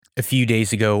A few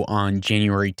days ago, on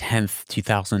January 10th,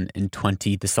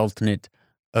 2020, the Sultanate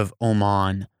of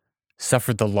Oman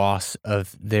suffered the loss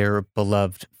of their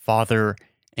beloved father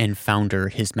and founder,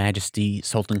 His Majesty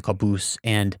Sultan Qaboos,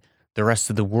 and the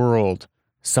rest of the world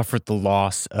suffered the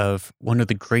loss of one of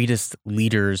the greatest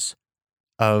leaders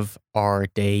of our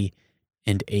day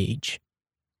and age.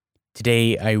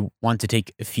 Today, I want to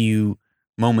take a few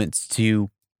moments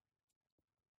to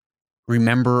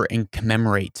remember and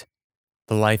commemorate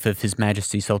the life of His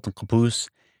Majesty Sultan Qaboos,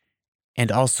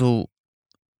 and also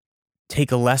take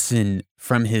a lesson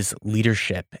from his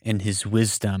leadership and his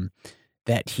wisdom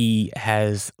that he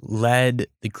has led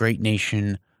the great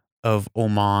nation of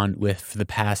Oman with for the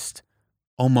past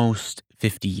almost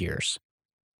 50 years.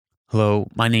 Hello,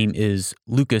 my name is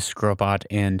Lucas Grobot,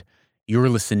 and you're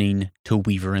listening to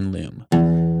Weaver and Loom.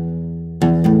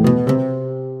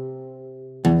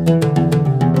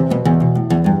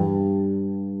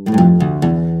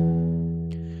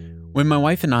 When my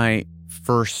wife and I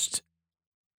first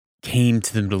came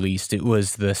to the Middle East, it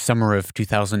was the summer of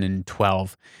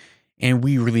 2012, and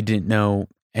we really didn't know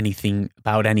anything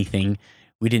about anything.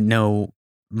 We didn't know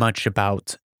much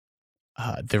about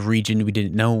the region. We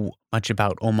didn't know much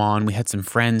about Oman. We had some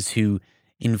friends who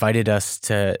invited us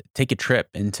to take a trip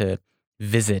and to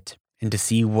visit and to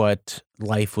see what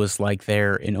life was like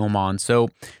there in Oman. So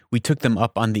we took them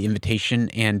up on the invitation,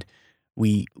 and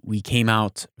we came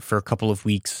out for a couple of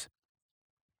weeks.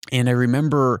 And I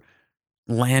remember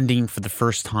landing for the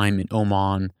first time in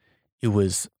Oman. It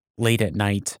was late at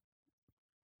night,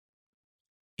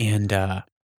 and I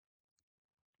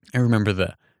remember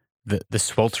the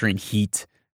sweltering heat,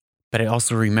 but I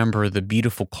also remember the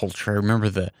beautiful culture. I remember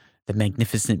the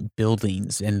magnificent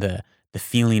buildings and the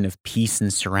feeling of peace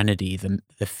and serenity,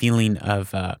 the feeling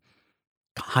of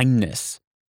kindness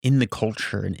in the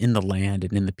culture and in the land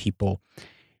and in the people.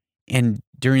 And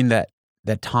during that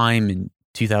time in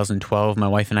 2012, my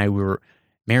wife and I, we were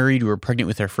married. We were pregnant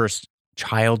with our first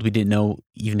child. We didn't know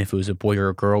even if it was a boy or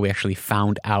a girl. We actually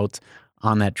found out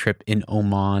on that trip in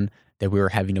Oman that we were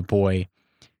having a boy.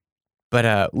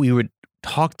 But we would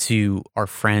talk to our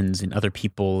friends and other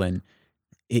people, and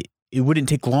it wouldn't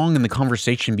take long in the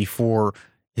conversation before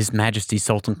His Majesty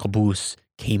Sultan Qaboos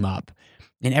came up.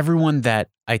 And everyone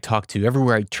that I talked to,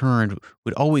 everywhere I turned,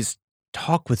 would always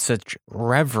talk with such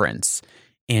reverence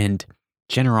and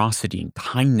generosity and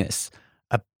kindness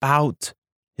about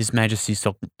His Majesty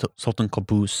Sultan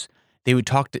Qaboos. They would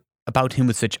talk about him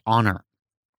with such honor.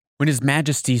 When His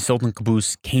Majesty Sultan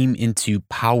Qaboos came into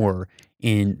power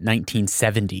in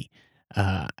 1970,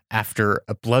 after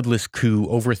a bloodless coup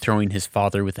overthrowing his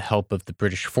father with the help of the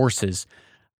British forces,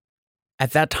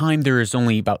 at that time there was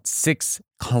only about 6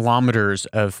 kilometers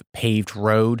of paved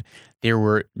road. There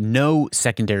were no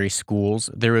secondary schools.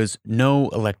 There was no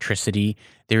electricity.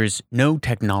 There was no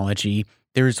technology.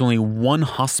 There was only one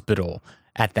hospital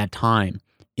at that time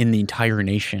in the entire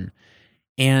nation.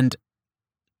 And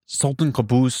Sultan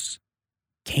Qaboos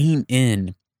came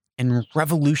in and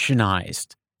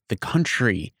revolutionized the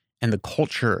country and the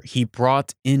culture. He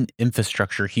brought in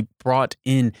infrastructure. He brought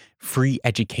in free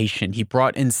education. He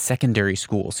brought in secondary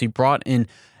schools. He brought in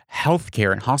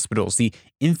healthcare and hospitals. The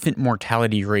infant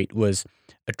mortality rate was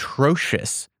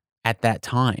atrocious at that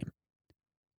time.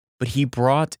 But he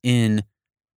brought in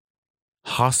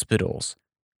hospitals,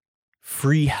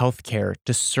 free healthcare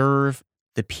to serve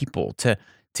the people, to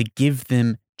give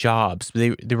them jobs.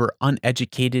 They were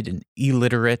uneducated and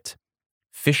illiterate,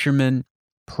 fishermen,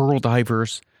 pearl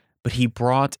divers, but he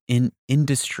brought in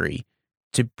industry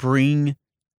to bring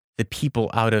the people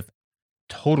out of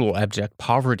total abject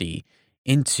poverty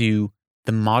into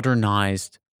the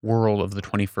modernized world of the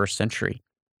 21st century.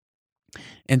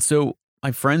 And so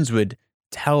my friends would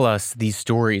tell us these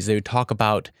stories. They would talk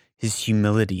about his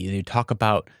humility. They would talk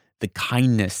about the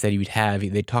kindness that he would have.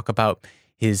 They'd talk about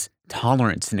his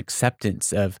tolerance and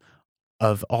acceptance of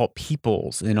all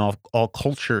peoples and all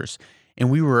cultures. And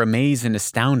we were amazed and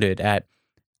astounded at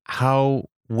how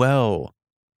well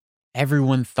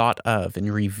everyone thought of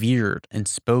and revered and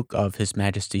spoke of His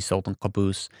Majesty Sultan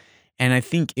Qaboos. And I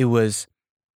think it was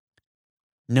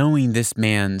knowing this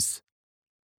man's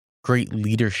great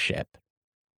leadership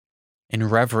and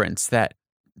reverence that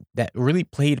really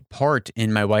played a part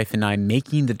in my wife and I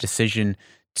making the decision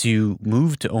to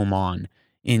move to Oman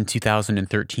in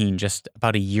 2013, just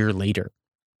about a year later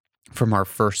from our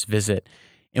first visit.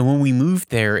 And when we moved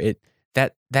there,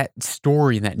 that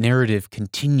story and that narrative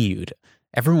continued.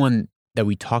 Everyone that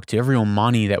we talked to, every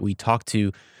Omani that we talked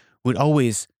to, would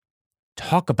always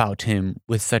talk about him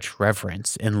with such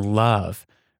reverence and love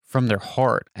from their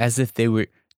heart, as if they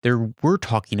were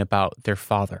talking about their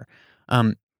father.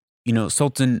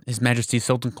 His Majesty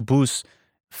Sultan Qaboos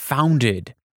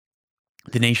founded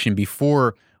the nation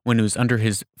before. When it was under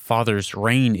his father's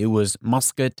reign, it was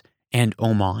Muscat and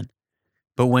Oman.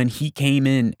 But when he came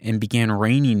in and began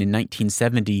reigning in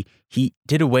 1970, he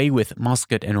did away with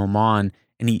Muscat and Oman,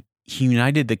 and he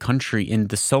united the country in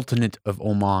the Sultanate of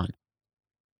Oman.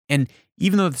 And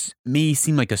even though this may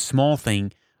seem like a small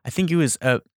thing, I think it was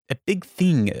a big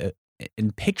thing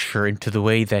and picture into the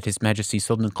way that His Majesty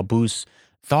Sultan Qaboos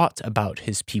thought about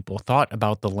his people, thought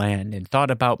about the land, and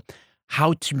thought about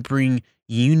how to bring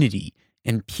unity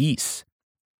and peace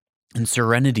and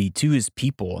serenity to his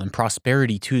people and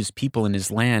prosperity to his people in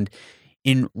his land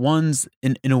in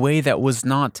a way that was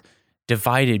not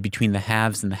divided between the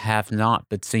haves and the have not,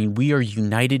 but saying we are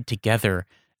united together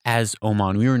as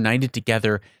Oman. We are united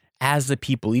together as a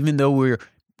people, even though we're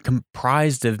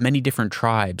comprised of many different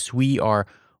tribes. We are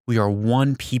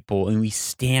one people and we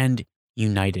stand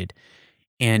united.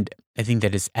 And I think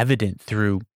that is evident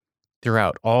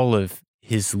throughout all of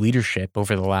his leadership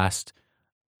over the last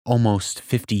almost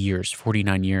 50 years,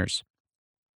 49 years.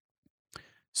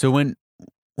 So when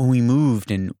we moved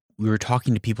and we were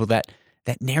talking to people, that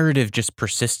narrative just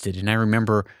persisted. And I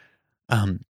remember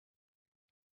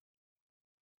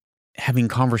having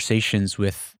conversations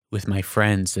with my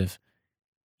friends of,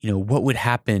 what would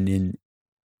happen in,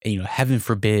 heaven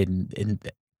forbid,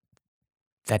 and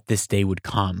that this day would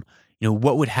come.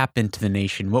 What would happen to the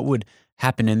nation? What would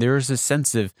happen? And there was a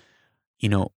sense of,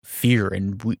 fear,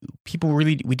 and we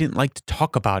didn't like to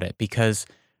talk about it because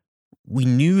we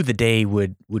knew the day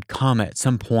would come at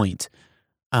some point.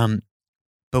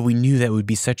 But we knew that it would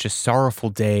be such a sorrowful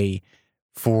day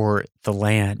for the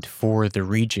land, for the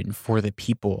region, for the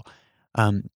people.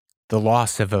 The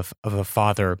loss of a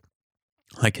father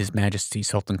like His Majesty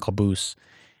Sultan Qaboos,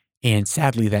 and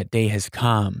sadly that day has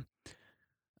come.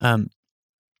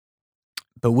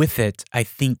 But with it, I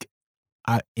think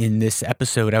in this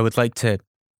episode, I would like to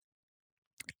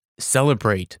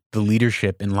celebrate the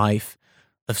leadership and life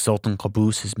of Sultan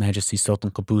Qaboos, His Majesty Sultan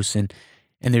Qaboos, and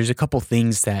there's a couple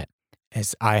things that,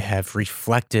 as I have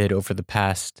reflected over the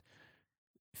past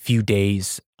few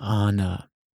days on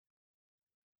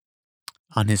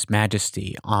His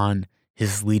Majesty, on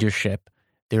his leadership,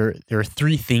 there are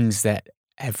three things that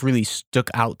have really stuck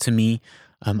out to me.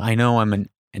 I know I'm an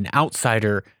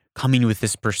outsider coming with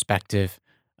this perspective,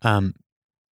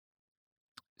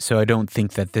 so I don't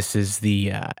think that this is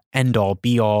the end all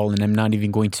be all, and I'm not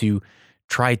even going to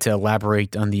try to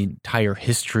elaborate on the entire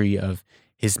history of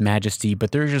His Majesty.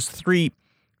 But there are just three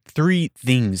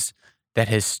things that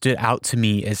has stood out to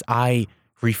me as I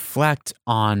reflect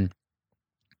on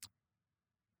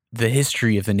the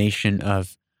history of the nation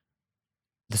of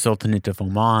the Sultanate of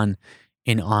Oman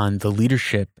and on the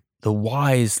leadership, the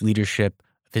wise leadership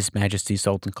of His Majesty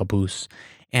Sultan Qaboos.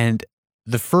 And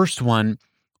the first one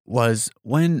was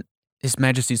when His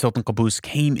Majesty Sultan Qaboos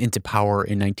came into power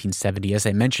in 1970. As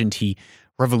I mentioned, he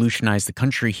revolutionized the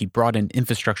country. He brought in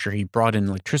infrastructure. He brought in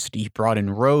electricity. He brought in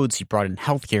roads. He brought in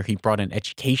healthcare. He brought in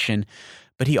education.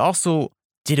 But he also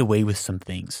did away with some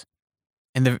things.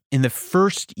 And in the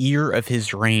first year of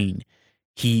his reign,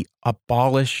 he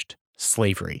abolished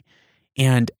slavery.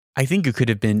 And I think it could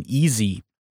have been easy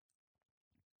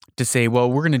to say,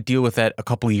 well, we're going to deal with that a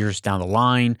couple of years down the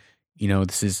line.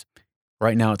 This is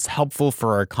right now, it's helpful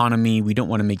for our economy. We don't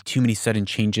want to make too many sudden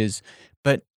changes.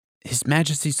 But His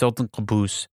Majesty Sultan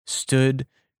Qaboos stood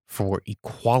for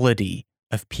equality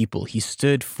of people. He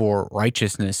stood for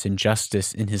righteousness and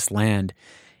justice in his land.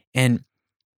 And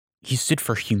he stood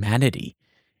for humanity.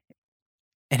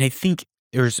 And I think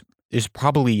there's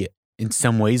probably in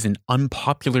some ways an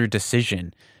unpopular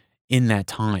decision in that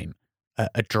time,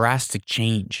 a drastic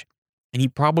change. And he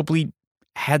probably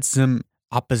had some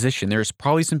opposition. There's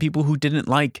probably some people who didn't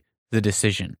like the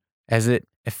decision as it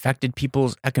affected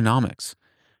people's economics.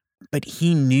 But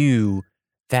he knew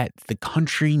that the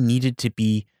country needed to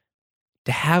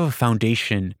have a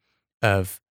foundation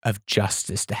of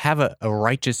justice, to have a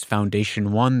righteous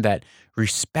foundation, one that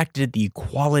respected the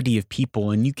equality of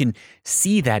people. And you can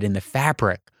see that in the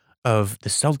fabric of the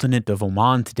Sultanate of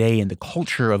Oman today and the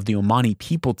culture of the Omani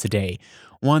people today,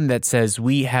 one that says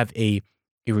we have a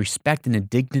respect and a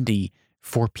dignity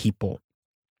for people,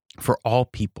 for all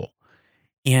people.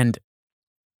 And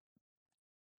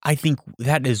I think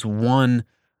that is one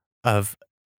of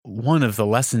the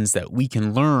lessons that we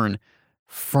can learn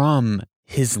from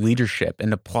his leadership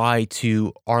and apply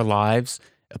to our lives,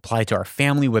 apply to our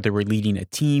family, whether we're leading a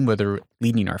team, whether we're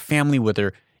leading our family,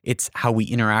 whether it's how we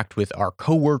interact with our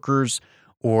coworkers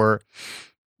or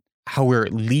how we're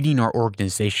leading our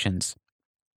organizations.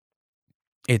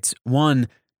 It's one,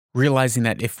 realizing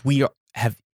that if we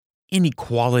have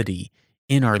inequality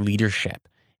in our leadership,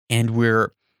 and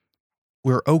we're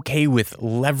okay with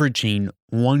leveraging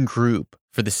one group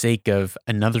for the sake of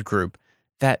another group,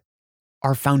 that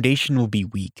our foundation will be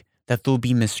weak, that there'll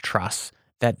be mistrust,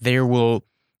 that there will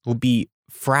be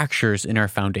fractures in our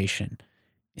foundation.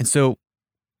 And so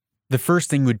the first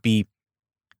thing would be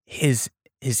his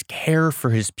care for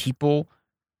his people,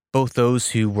 both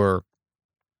those who were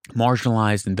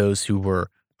marginalized and those who were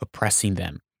oppressing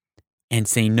them, and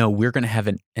saying, no, we're going to have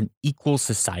an equal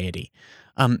society.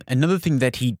 Another thing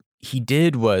that he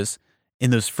did was,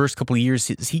 in those first couple of years,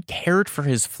 he cared for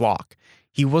his flock.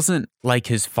 He wasn't like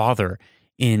his father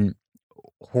in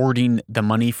hoarding the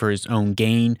money for his own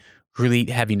gain, really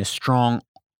having a strong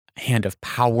hand of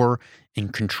power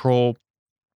and control.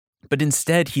 But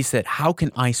instead, he said, how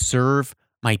can I serve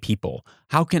my people?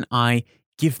 How can I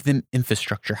give them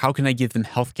infrastructure? How can I give them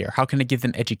healthcare? How can I give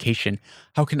them education?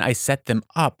 How can I set them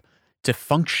up to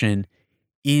function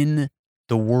in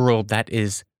the world that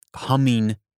is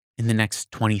coming in the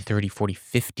next 20, 30, 40,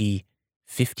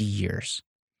 50 years?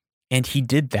 And he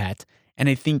did that. And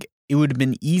I think it would have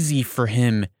been easy for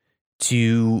him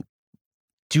to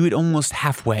do it almost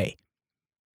halfway,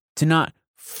 to not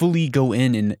fully go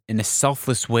in a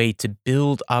selfless way to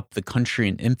build up the country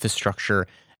and infrastructure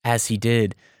as he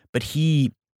did, but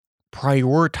he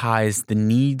prioritized the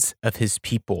needs of his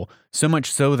people, so much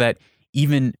so that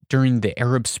even during the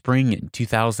Arab Spring in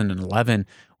 2011,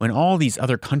 when all these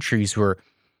other countries were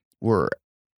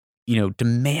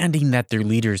demanding that their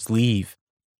leaders leave,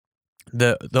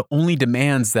 the only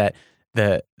demands that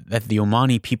the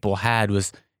Omani people had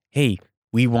was, hey,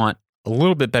 we want a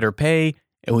little bit better pay,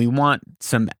 and we want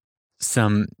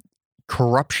some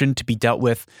corruption to be dealt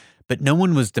with, but no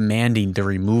one was demanding the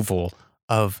removal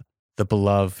of the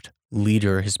beloved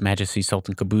leader, His Majesty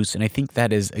Sultan Qaboos. And I think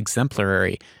that is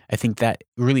exemplary. I think that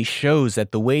really shows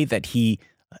that the way that he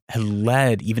had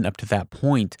led even up to that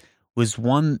point was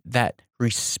one that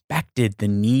respected the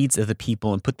needs of the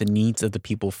people and put the needs of the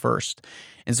people first.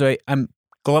 And so I'm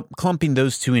clumping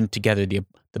those two in together, the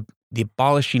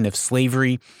abolishing of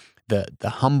slavery, the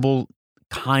humble,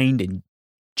 kind, and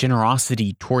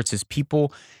generosity towards his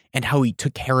people, and how he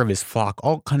took care of his flock,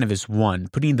 all kind of as one,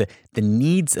 putting the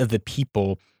needs of the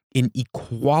people in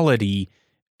equality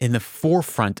in the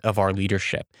forefront of our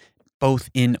leadership, both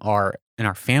in our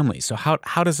families. So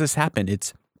how does this happen?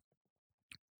 It's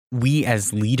we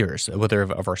as leaders, whether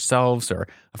of ourselves or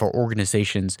of our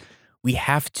organizations, we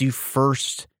have to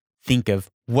first think of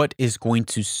what is going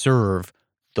to serve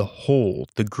the whole,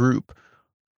 the group,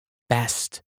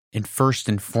 best and first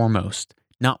and foremost,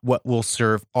 not what will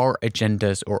serve our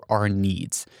agendas or our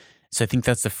needs. So I think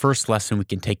that's the first lesson we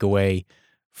can take away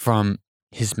from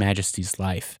His Majesty's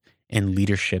life and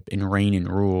leadership and reign and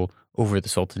rule over the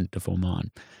Sultanate of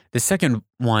Oman. The second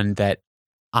one that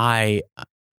I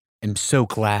am so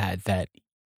glad that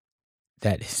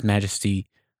His Majesty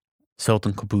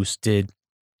Sultan Qaboos did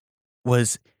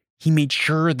was he made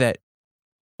sure that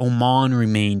Oman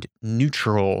remained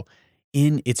neutral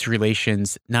in its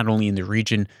relations, not only in the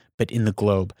region, but in the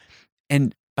globe.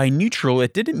 And by neutral,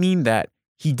 it didn't mean that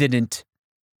he didn't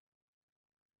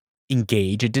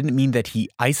engage. It didn't mean that he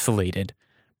isolated,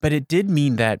 but it did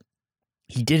mean that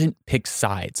he didn't pick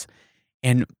sides.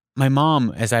 And my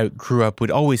mom, as I grew up,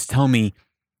 would always tell me,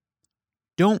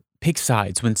 don't pick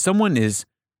sides. When someone is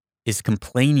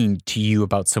complaining to you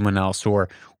about someone else or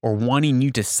wanting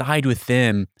you to side with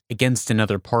them against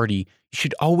another party, you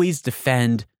should always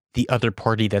defend the other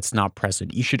party that's not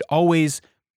present. You should always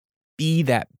be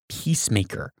that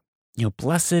peacemaker.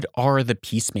 Blessed are the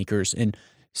peacemakers. And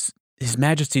His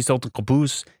Majesty Sultan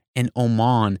Qaboos and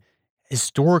Oman,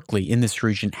 historically in this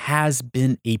region, has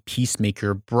been a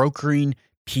peacemaker, brokering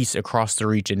peace across the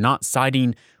region, not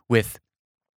siding with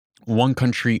one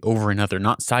country over another,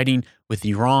 not siding with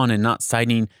Iran and not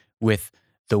siding with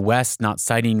the West, not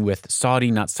siding with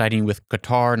Saudi, not siding with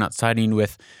Qatar, not siding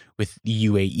with the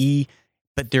UAE,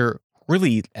 but they're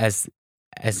really, as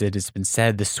it has been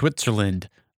said, the Switzerland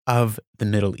of the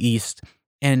Middle East.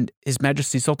 And His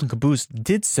Majesty Sultan Qaboos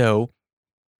did so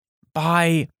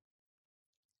by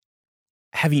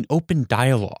having open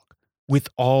dialogue with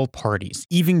all parties,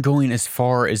 even going as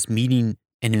far as meeting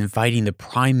and inviting the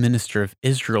Prime Minister of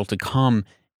Israel to come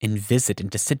and visit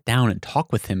and to sit down and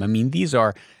talk with him. I mean, these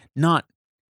are not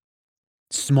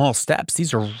small steps.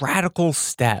 These are radical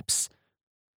steps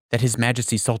that His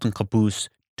Majesty Sultan Qaboos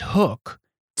took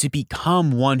to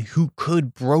become one who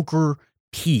could broker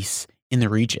peace in the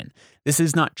region. This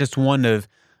is not just one of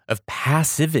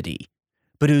passivity,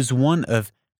 but it was one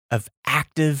of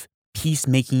active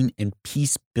peacemaking and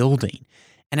peace building.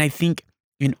 And I think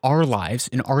in our lives,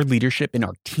 in our leadership, in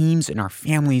our teams, in our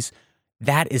families,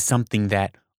 that is something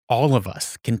that all of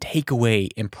us can take away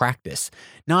and practice.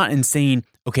 Not in saying,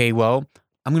 okay, well,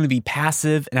 I'm going to be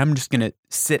passive and I'm just going to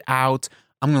sit out.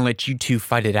 I'm going to let you two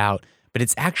fight it out. But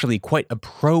it's actually quite a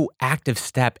proactive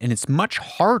step, and it's much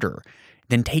harder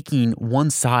than taking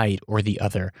one side or the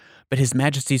other. But His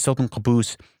Majesty Sultan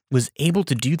Qaboos was able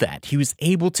to do that. He was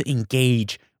able to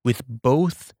engage with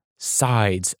both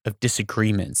sides of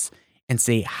disagreements and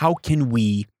say, how can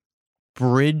we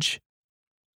bridge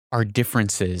our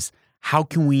differences? How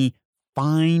can we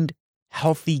find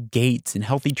healthy gates and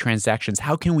healthy transactions?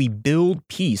 How can we build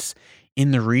peace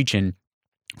in the region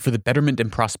for the betterment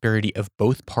and prosperity of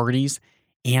both parties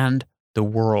and the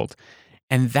world?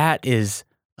 And that is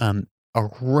a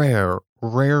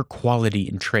rare quality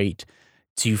and trait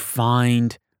to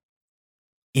find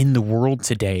in the world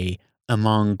today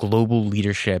among global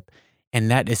leadership. And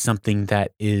that is something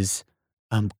that is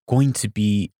going to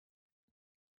be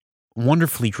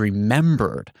wonderfully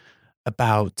remembered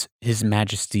about His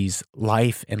Majesty's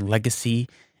life and legacy,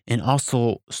 and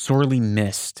also sorely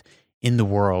missed in the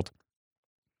world.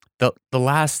 The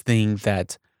last thing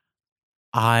that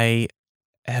I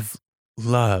have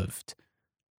loved,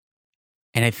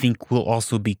 and I think will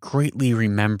also be greatly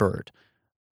remembered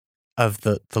of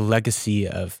the legacy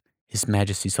of His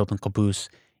Majesty Sultan Qaboos,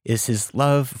 is his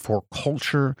love for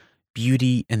culture,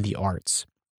 beauty, and the arts.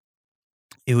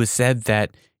 It was said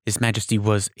that His Majesty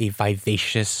was a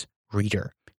vivacious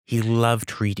reader. He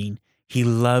loved reading. He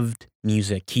loved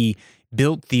music. He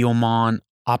built the Oman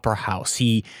Opera House.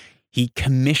 He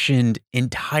commissioned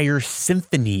entire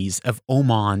symphonies of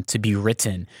Oman to be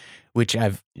written, which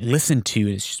I've listened to.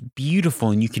 It's just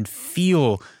beautiful, and you can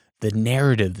feel the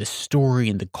narrative, the story,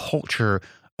 and the culture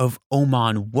of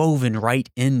Oman woven right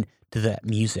into that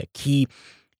music. He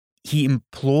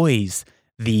employs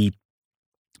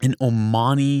an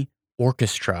Omani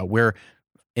orchestra, where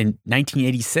in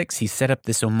 1986 he set up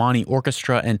this Omani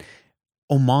orchestra, and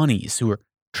Omanis who were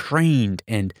trained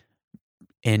and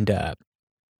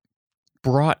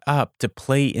brought up to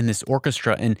play in this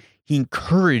orchestra. And he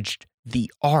encouraged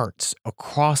the arts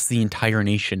across the entire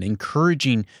nation,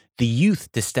 encouraging the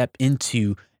youth to step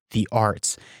into the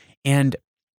arts. And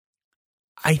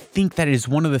I think that is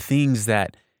one of the things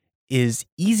that is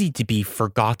easy to be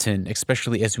forgotten,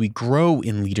 especially as we grow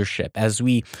in leadership, as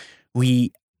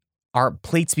our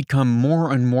plates become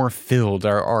more and more filled,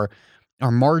 our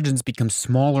margins become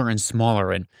smaller and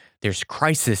smaller, and there's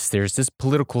crisis, there's this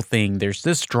political thing, there's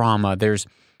this drama, there's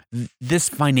this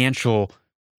financial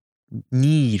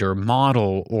need or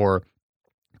model or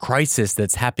crisis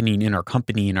that's happening in our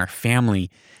company, in our family.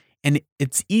 And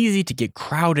it's easy to get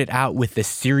crowded out with the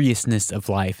seriousness of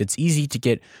life. It's easy to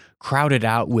get crowded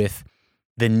out with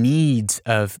the needs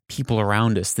of people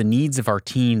around us, the needs of our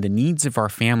team, the needs of our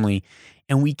family.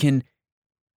 And we can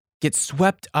get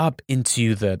swept up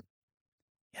into the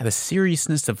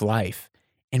seriousness of life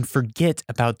and forget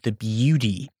about the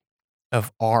beauty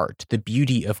of art, the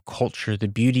beauty of culture, the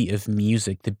beauty of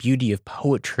music, the beauty of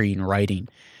poetry and writing.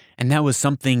 And that was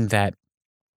something that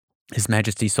His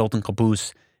Majesty Sultan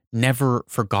Qaboos never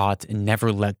forgot and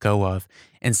never let go of,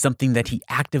 and something that he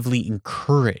actively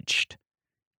encouraged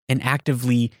and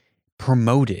actively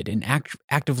promoted and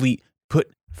actively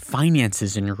put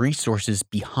finances and resources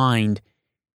behind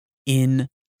in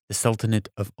the Sultanate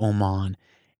of Oman.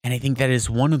 And I think that is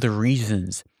one of the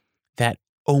reasons that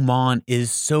Oman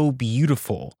is so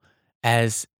beautiful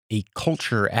as a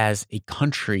culture, as a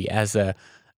country, as a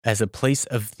place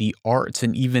of the arts,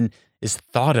 and even is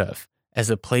thought of as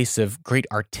a place of great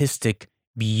artistic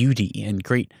beauty and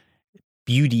great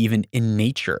beauty even in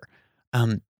nature.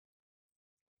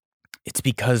 It's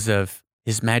because of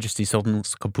His Majesty Sultan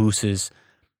Qaboos's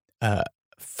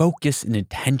focus and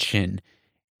attention,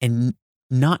 and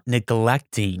not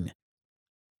neglecting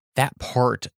that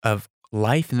part of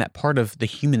life and that part of the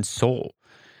human soul.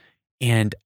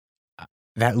 And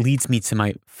that leads me to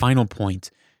my final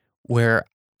point, where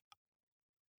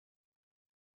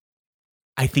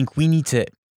I think we need to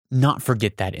not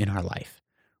forget that in our life.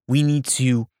 We need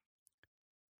to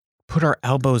put our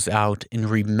elbows out and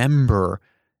remember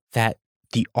that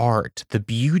the art, the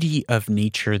beauty of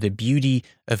nature, the beauty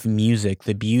of music,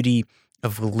 the beauty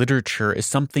of literature is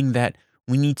something that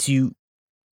we need to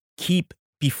keep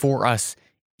before us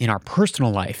in our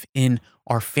personal life, in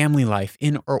our family life,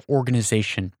 in our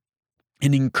organization,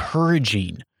 and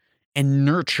encouraging and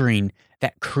nurturing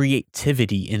that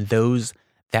creativity in those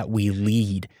that we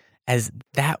lead, as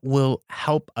that will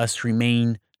help us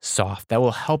remain soft. That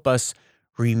will help us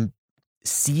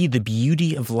see the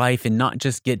beauty of life and not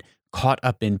just get caught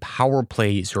up in power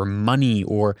plays or money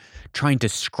or trying to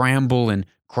scramble and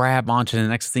grab onto the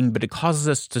next thing, but it causes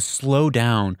us to slow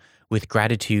down with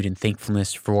gratitude and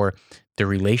thankfulness for the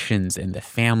relations and the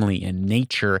family and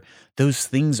nature, those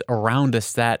things around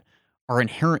us that are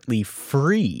inherently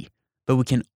free, but we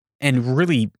can and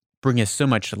really bring us so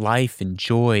much life and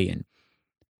joy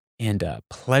and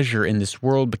pleasure in this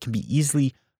world, but can be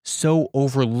easily so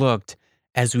overlooked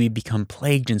as we become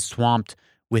plagued and swamped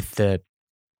with the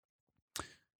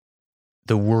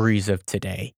worries of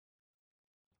today.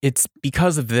 It's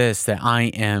because of this that I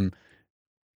am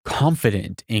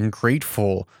confident and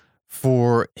grateful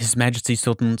for His Majesty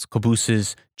Sultan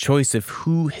Qaboos's choice of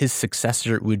who his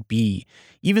successor would be,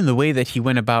 even the way that he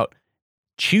went about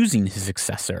choosing his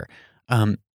successor.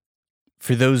 Um,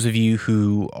 for those of you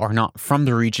who are not from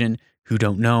the region, who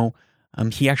don't know,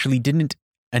 he actually didn't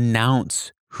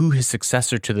announce who his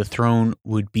successor to the throne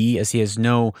would be, as he has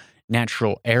no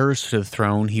natural heirs to the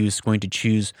throne. He was going to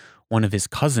choose one of his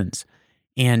cousins.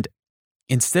 And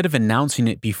instead of announcing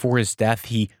it before his death,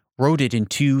 he wrote it in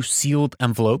two sealed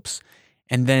envelopes,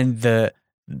 and then the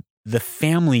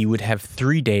family would have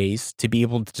 3 days to be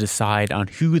able to decide on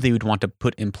who they would want to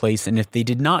put in place. And if they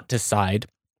did not decide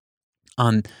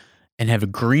on and have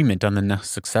agreement on the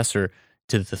next successor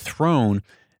to the throne,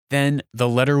 then the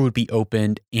letter would be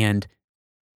opened and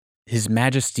His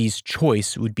Majesty's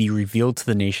choice would be revealed to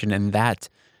the nation, and that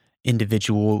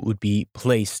individual would be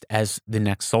placed as the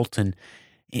next sultan.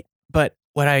 But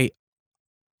what I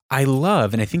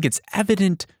love, and I think it's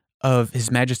evident of His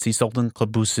Majesty Sultan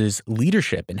Qaboos's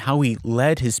leadership and how he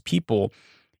led his people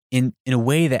in a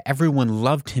way that everyone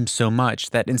loved him so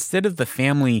much that instead of the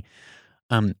family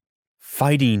um,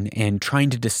 fighting and trying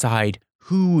to decide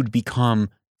who would become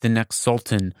the next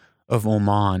sultan of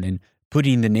Oman and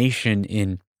putting the nation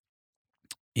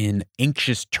in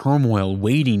anxious turmoil,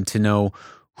 waiting to know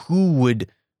who would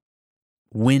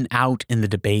win out in the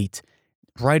debate.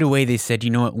 Right away, they said, you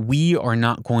know what, we are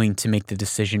not going to make the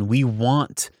decision. We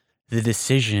want the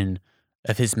decision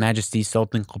of His Majesty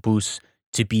Sultan Qaboos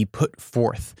to be put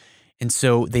forth. And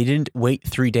so they didn't wait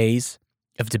 3 days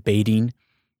of debating,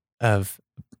 of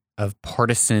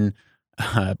partisan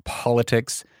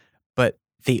politics, but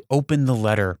they opened the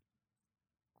letter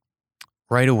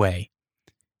right away.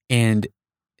 And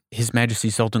His Majesty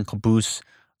Sultan Qaboos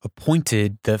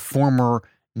appointed the former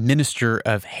Minister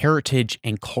of Heritage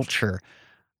and Culture,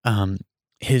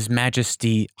 His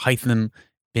Majesty Haytham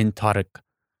bin Tariq.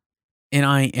 And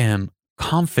I am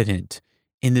confident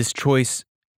in this choice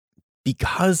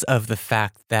because of the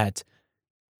fact that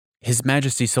His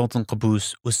Majesty Sultan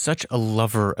Qaboos was such a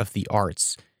lover of the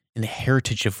arts and the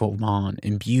heritage of Oman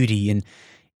and beauty, and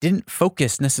didn't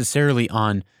focus necessarily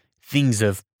on things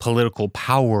of political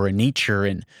power and nature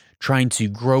and trying to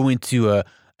grow into a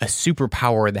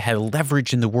superpower that had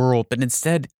leverage in the world, but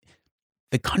instead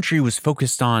the country was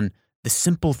focused on the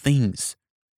simple things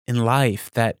in life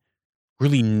that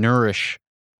really nourish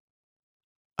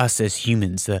us as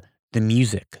humans, the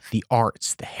music, the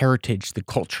arts, the heritage, the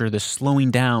culture, the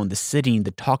slowing down, the sitting,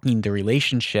 the talking, the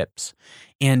relationships,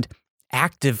 and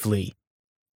actively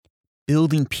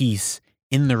building peace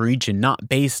in the region, not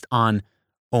based on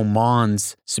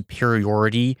Oman's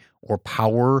superiority or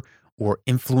power or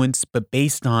influence, but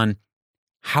based on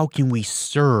how can we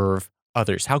serve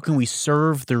others? How can we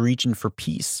serve the region for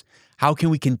peace? How can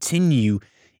we continue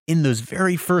in those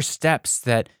very first steps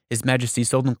that His Majesty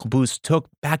Sultan Qaboos took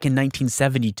back in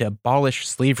 1970 to abolish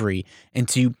slavery and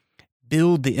to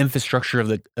build the infrastructure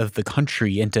of the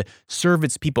country and to serve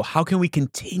its people? How can we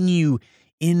continue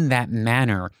in that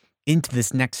manner into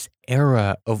this next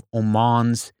era of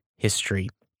Oman's history?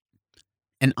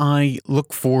 And I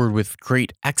look forward with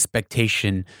great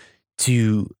expectation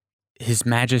to His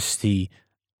Majesty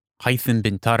Haytham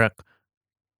bin Tariq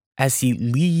as he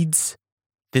leads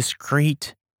this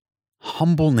great,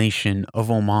 humble nation of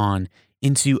Oman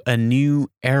into a new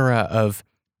era of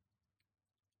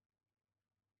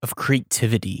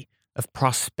creativity, of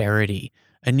prosperity,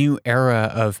 a new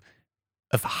era of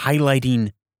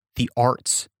highlighting the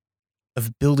arts,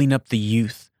 of building up the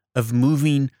youth, of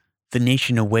moving the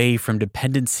nation away from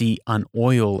dependency on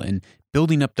oil and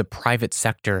building up the private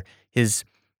sector. His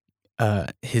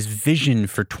vision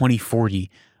for 2040.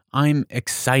 I'm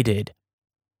excited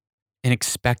and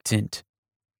expectant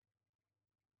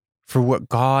for what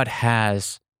God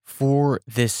has for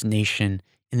this nation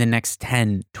in the next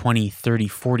 10, 20, 30,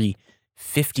 40,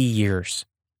 50 years.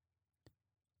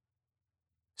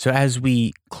 So as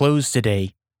we close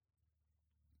today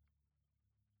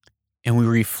and we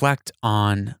reflect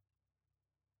on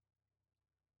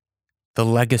the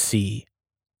legacy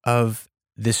of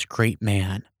this great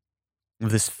man,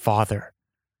 of this father,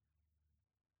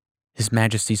 His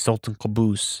Majesty Sultan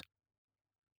Qaboos.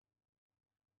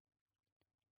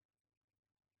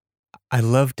 I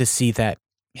love to see that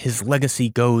his legacy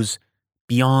goes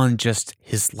beyond just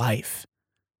his life,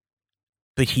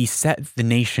 but he set the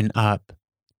nation up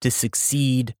to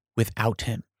succeed without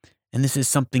him. And this is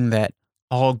something that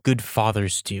all good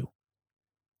fathers do.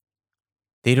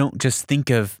 They don't just think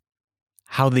of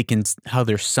how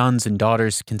their sons and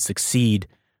daughters can succeed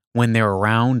when they're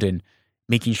around and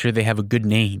making sure they have a good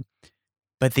name,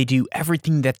 but they do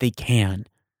everything that they can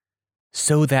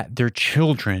so that their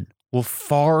children will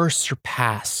far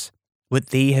surpass what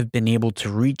they have been able to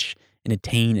reach and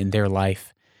attain in their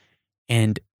life.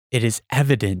 And it is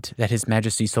evident that His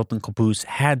Majesty Sultan Qaboos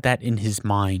had that in his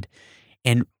mind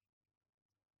and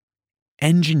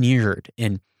engineered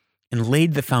and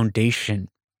laid the foundation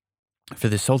for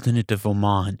the Sultanate of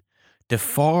Oman to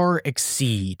far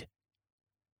exceed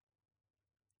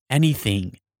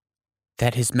anything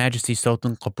that His Majesty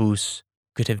Sultan Qaboos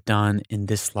could have done in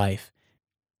this life.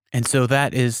 And so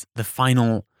that is the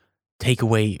final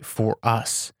takeaway for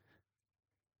us.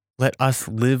 Let us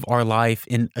live our life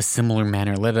in a similar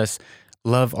manner. Let us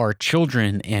love our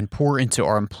children and pour into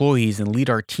our employees and lead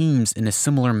our teams in a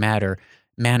similar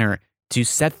manner to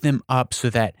set them up so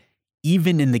that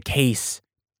even in the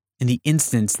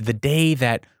instance, the day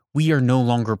that we are no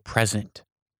longer present,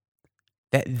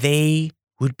 that they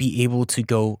would be able to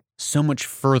go so much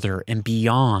further and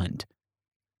beyond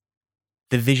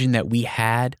the vision that we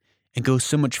had and go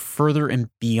so much further and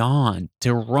beyond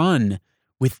to run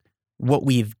with what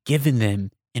we've given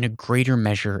them in a greater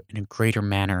measure, in a greater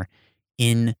manner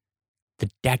in the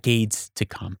decades to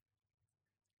come.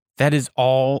 That is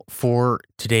all for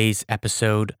today's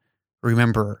episode.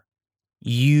 Remember,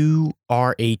 you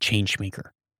are a change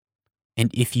maker. And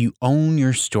if you own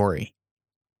your story,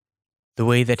 the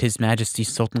way that His Majesty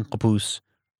Sultan Qaboos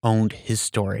owned his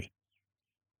story,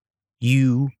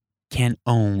 you can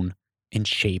own and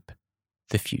shape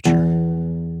the future.